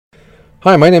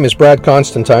Hi, my name is Brad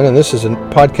Constantine, and this is a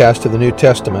podcast of the New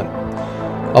Testament.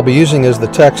 I'll be using as the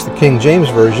text the King James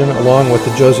Version along with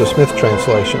the Joseph Smith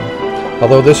translation.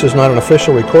 Although this is not an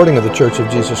official recording of the Church of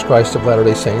Jesus Christ of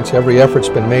Latter-day Saints, every effort's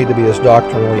been made to be as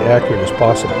doctrinally accurate as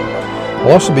possible.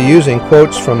 I'll also be using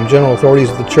quotes from general authorities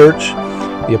of the Church,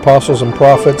 the apostles and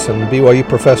prophets, and BYU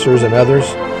professors and others,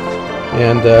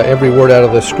 and every word out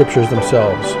of the Scriptures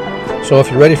themselves. So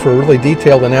if you're ready for a really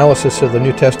detailed analysis of the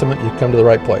New Testament, you've come to the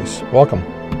right place. Welcome.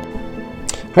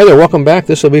 Hi there, welcome back.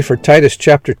 This will be for Titus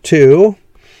chapter 2.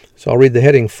 So I'll read the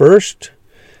heading first.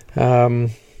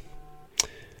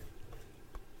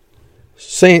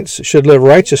 Saints should live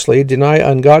righteously, deny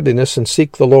ungodliness, and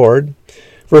seek the Lord.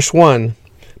 Verse 1,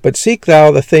 But seek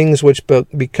thou the things which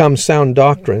become sound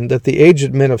doctrine, that the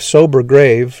aged men of sober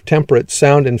grave, temperate,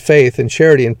 sound in faith, in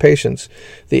charity, and patience,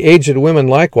 the aged women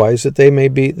likewise, that they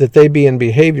be in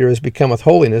behavior as becometh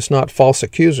holiness, not false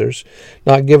accusers,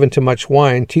 not given to much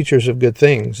wine, teachers of good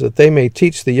things, that they may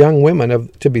teach the young women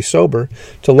to be sober,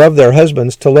 to love their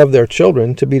husbands, to love their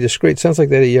children, to be discreet. Sounds like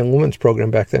they had a young women's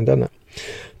program back then, doesn't it?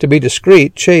 To be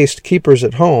discreet, chaste, keepers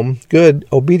at home, good,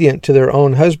 obedient to their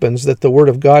own husbands, that the word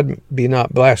of God be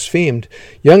not blasphemed.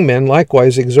 Young men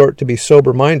likewise exhort to be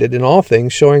sober-minded in all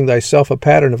things, showing thyself a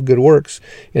pattern of good works,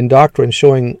 in doctrine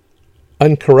showing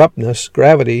uncorruptness,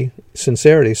 gravity,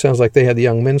 sincerity. Sounds like they had the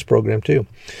young men's program too.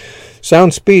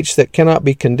 Sound speech that cannot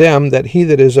be condemned, that he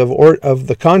that is of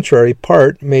the contrary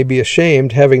part may be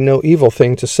ashamed, having no evil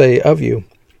thing to say of you.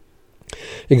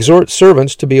 Exhort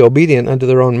servants to be obedient unto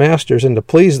their own masters, and to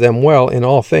please them well in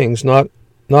all things, not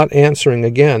answering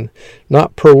again,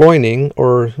 not purloining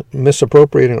or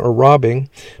misappropriating or robbing,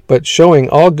 but showing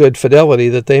all good fidelity,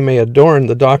 that they may adorn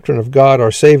the doctrine of God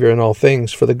our Savior in all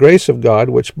things. For the grace of God,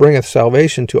 which bringeth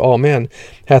salvation to all men,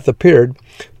 hath appeared,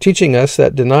 teaching us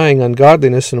that denying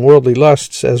ungodliness and worldly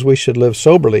lusts, as we should live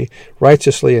soberly,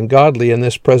 righteously, and godly in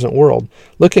this present world,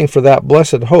 looking for that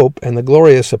blessed hope and the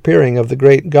glorious appearing of the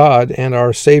great God and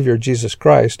our Savior Jesus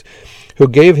Christ, who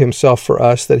gave himself for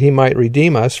us, that he might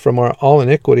redeem us from all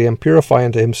iniquity, and purify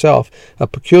unto himself a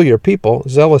peculiar people,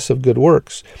 zealous of good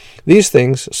works. These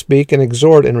things speak and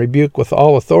exhort and rebuke with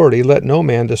all authority. Let no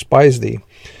man despise thee.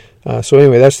 So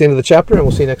anyway, that's the end of the chapter, and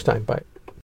we'll see you next time. Bye.